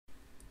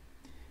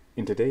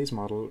In today's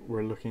model,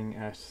 we're looking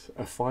at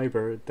a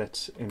fibre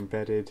that's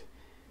embedded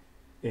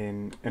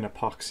in an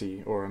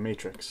epoxy or a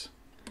matrix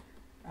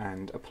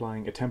and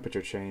applying a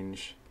temperature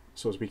change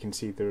so as we can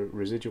see the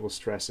residual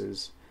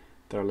stresses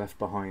that are left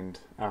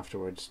behind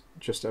afterwards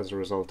just as a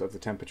result of the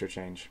temperature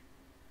change.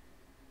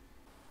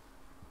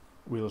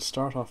 We'll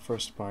start off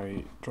first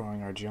by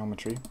drawing our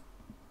geometry.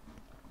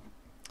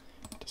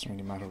 Doesn't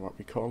really matter what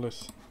we call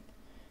it.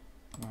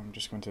 I'm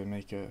just going to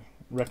make a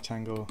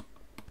rectangle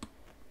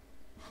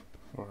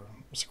or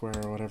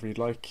square or whatever you'd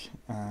like,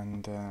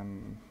 and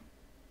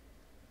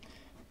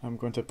I'm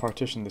going to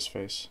partition this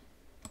face.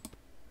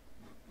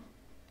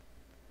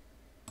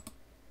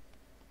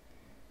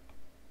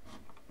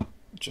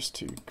 Just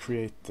to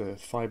create the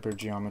fibre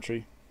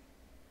geometry.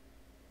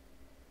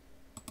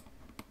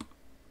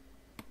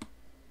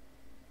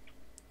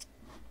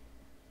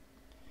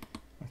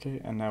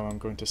 Okay, and now I'm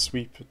going to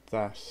sweep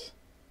that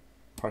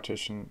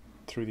partition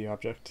through the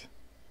object.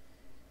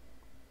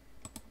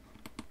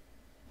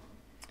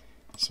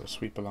 So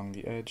sweep along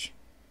the edge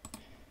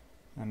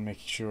and make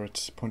sure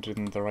it's pointed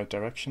in the right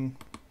direction.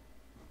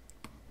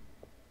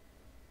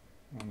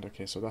 And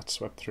okay, so that's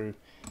swept through.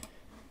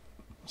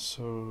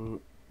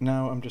 So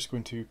now I'm just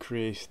going to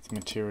create the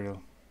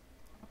material.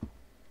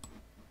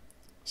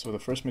 So the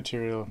first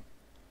material,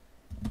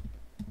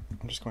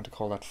 I'm just going to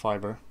call that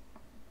fibre.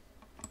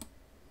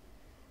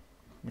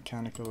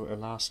 Mechanical,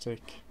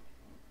 elastic.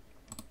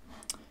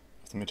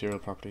 The material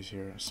properties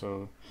here.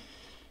 So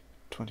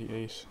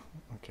 28.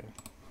 Okay.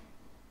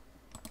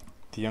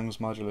 The Young's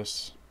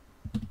modulus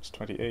is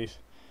 28.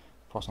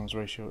 Poisson's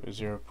ratio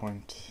is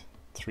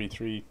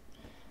 0.33.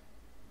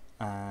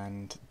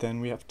 And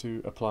then we have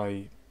to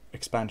apply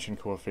expansion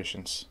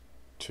coefficients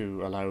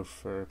to allow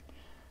for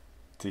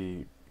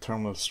the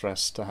thermal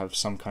stress to have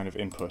some kind of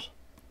input.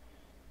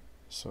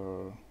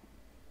 So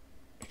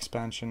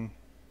expansion.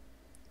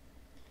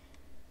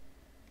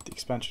 The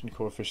expansion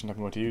coefficient I'm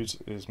going to use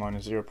is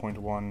minus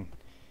 0.1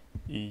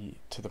 e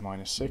to the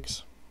minus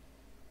 6.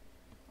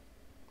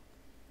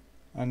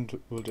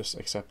 And we'll just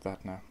accept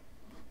that now.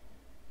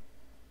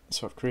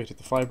 So I've created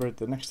the fibre.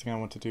 The next thing I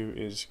want to do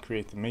is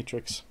create the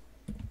matrix.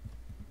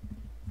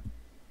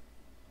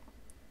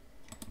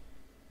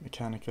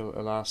 Mechanical,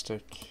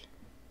 elastic.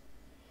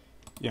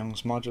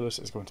 Young's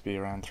modulus is going to be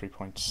around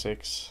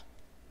 3.6.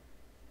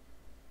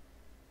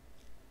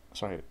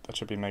 Sorry, that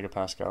should be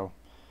megapascal.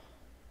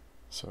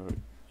 So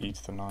e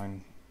to the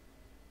 9,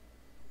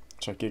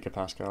 sorry,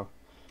 gigapascal,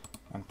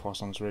 and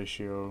Poisson's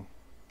ratio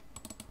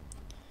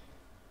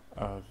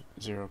of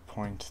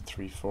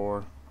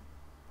 0.34.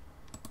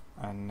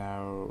 And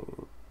now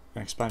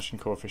an expansion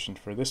coefficient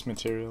for this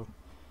material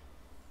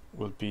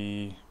will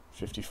be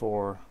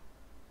 54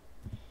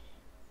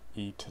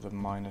 e to the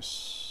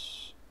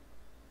minus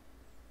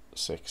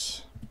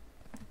 6.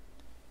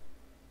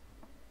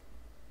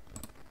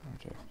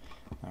 Okay,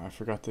 now I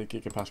forgot the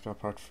gigapascal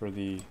part for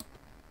the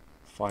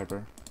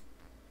fibre,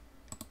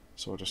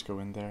 so I'll just go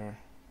in there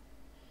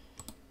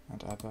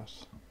and add that.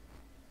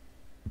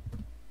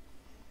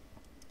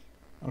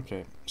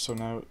 Okay, so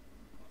now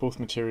both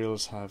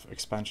materials have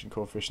expansion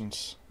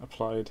coefficients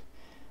applied.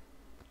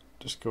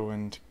 Just go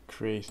and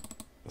create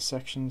the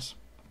sections.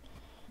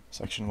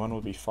 Section 1 will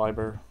be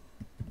fibre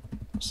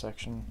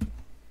section.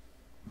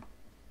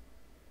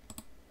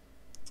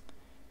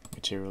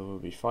 Material will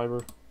be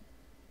fibre.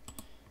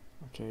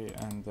 Okay,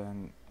 and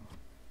then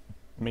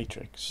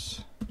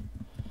matrix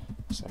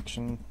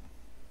section,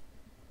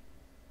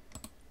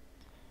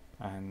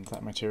 and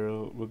that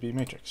material will be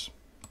matrix.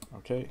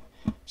 Okay,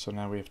 so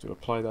now we have to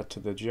apply that to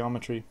the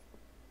geometry.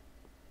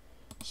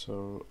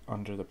 So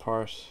under the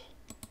part,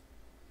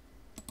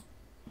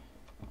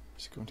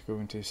 it's going to go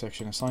into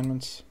section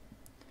assignments.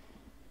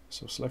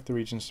 So select the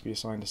regions to be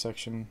assigned a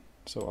section.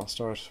 So I'll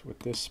start with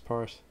this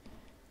part,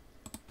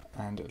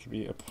 and it'll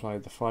be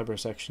applied the fibre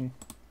section,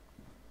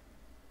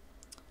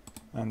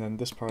 and then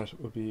this part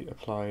will be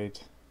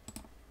applied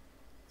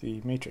the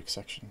matrix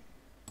section.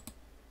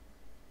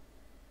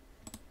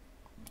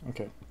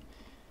 Okay,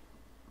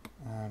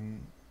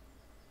 I'm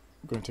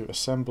going to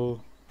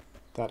assemble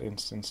that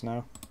instance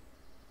now.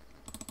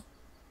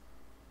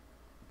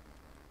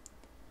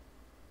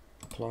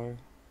 Apply,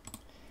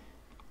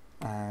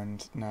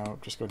 and now I'm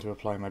just going to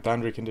apply my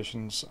boundary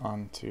conditions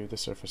onto the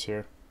surface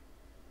here.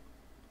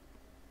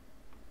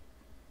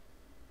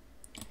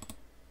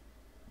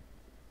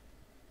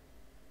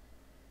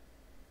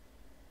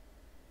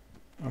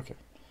 Okay.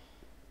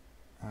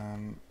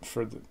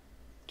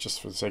 Just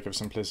for the sake of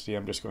simplicity,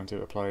 I'm just going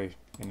to apply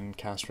an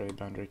encastray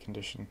boundary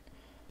condition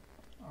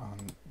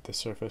on the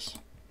surface.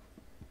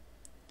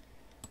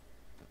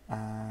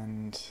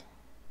 And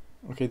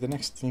okay, the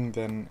next thing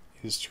then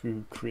is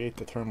to create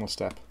the thermal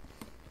step.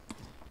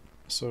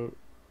 So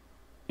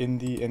in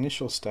the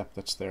initial step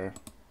that's there,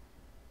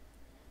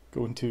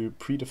 go into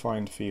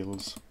predefined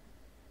fields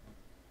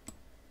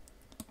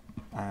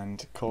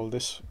and call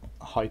this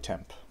high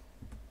temp.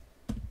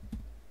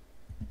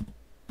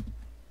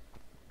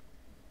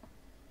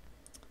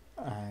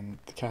 And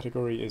the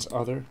category is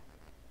other,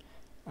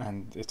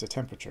 and it's a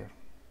temperature.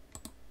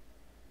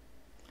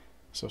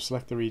 So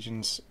select the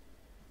regions,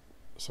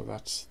 so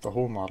that's the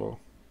whole model,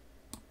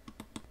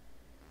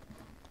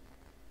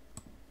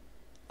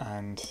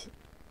 and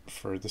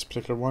for this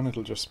particular one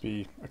it'll just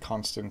be a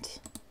constant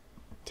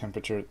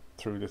temperature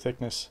through the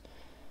thickness.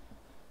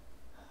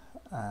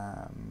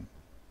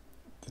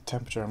 The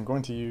temperature I'm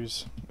going to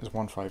use is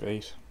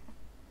 158.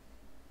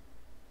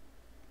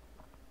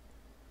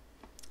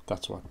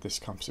 That's what this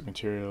composite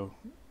material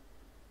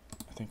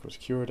I think was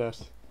cured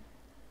at.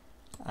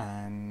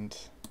 And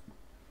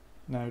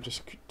now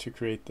just to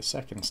create the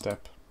second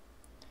step,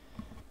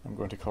 I'm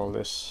going to call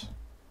this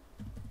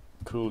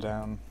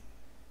cooldown.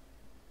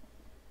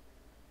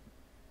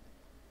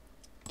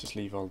 Just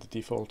leave all the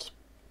default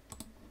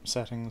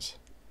settings,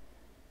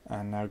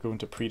 and now go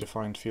into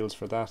predefined fields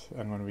for that,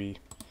 and when we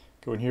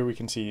go in here we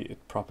can see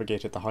it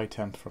propagated the high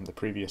temp from the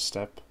previous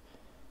step,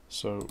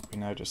 so we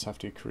now just have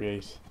to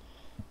create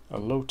a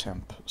low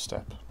temp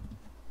step.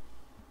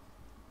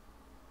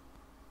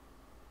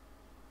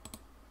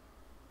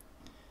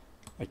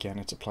 Again,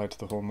 it's applied to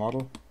the whole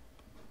model,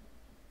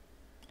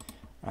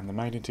 and the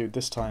magnitude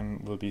this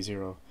time will be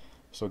 0.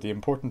 So the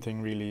important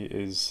thing really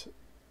is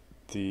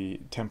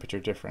the temperature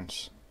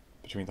difference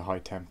between the high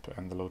temp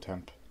and the low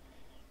temp,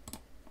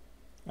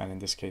 and in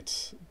this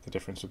case the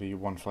difference will be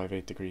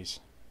 158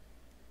 degrees.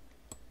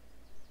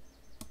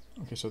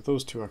 Okay, so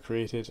those two are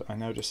created. I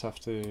now just have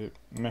to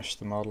mesh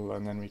the model,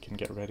 and then we can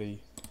get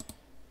ready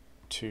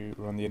to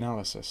run the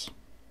analysis.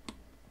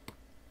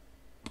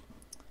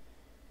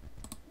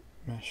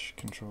 Mesh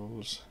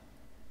controls.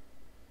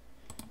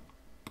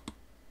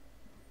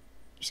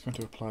 Just going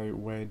to apply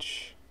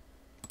wedge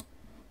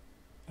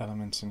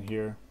elements in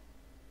here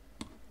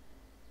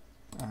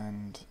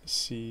and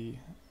see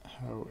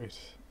how it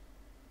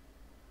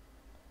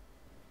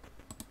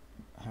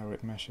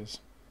meshes.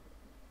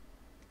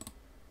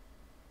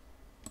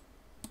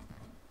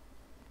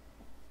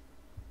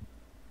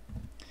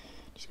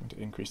 Just going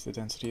to increase the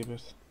density a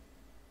bit,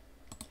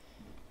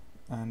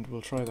 and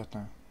we'll try that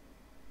now.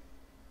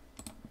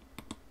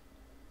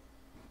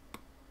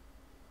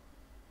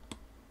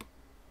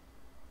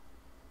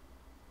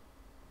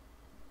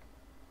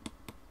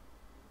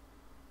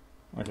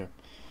 Okay,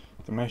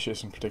 the mesh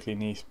isn't particularly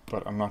neat,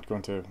 but I'm not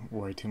going to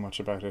worry too much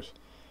about it.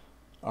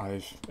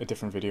 I've a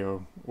different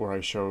video where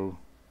I show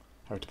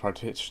how to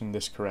partition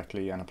this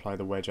correctly and apply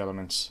the wedge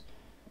elements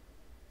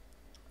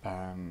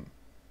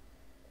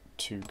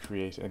to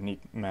create a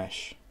neat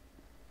mesh.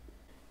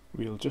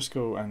 We'll just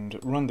go and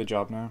run the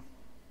job now.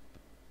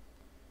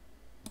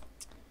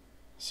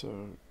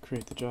 So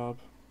create the job.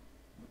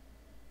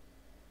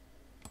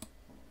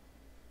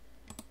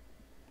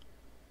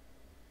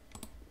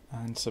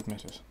 And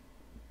submit it.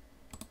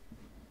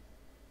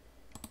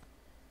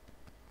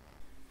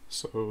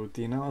 So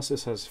the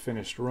analysis has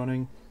finished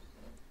running.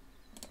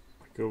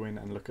 Go in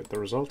and look at the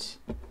results.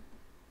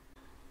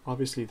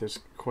 Obviously there's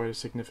quite a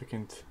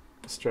significant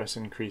stress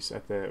increase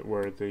at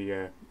where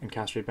the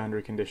encastre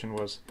boundary condition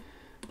was,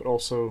 but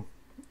also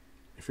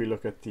if we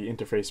look at the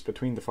interface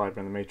between the fibre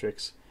and the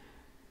matrix,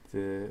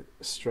 the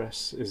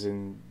stress is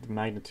in the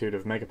magnitude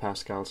of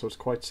megapascal, so it's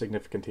quite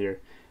significant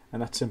here,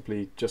 and that's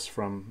simply just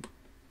from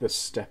the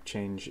step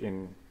change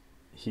in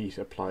heat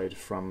applied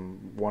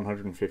from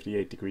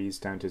 158 degrees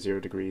down to 0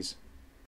 degrees.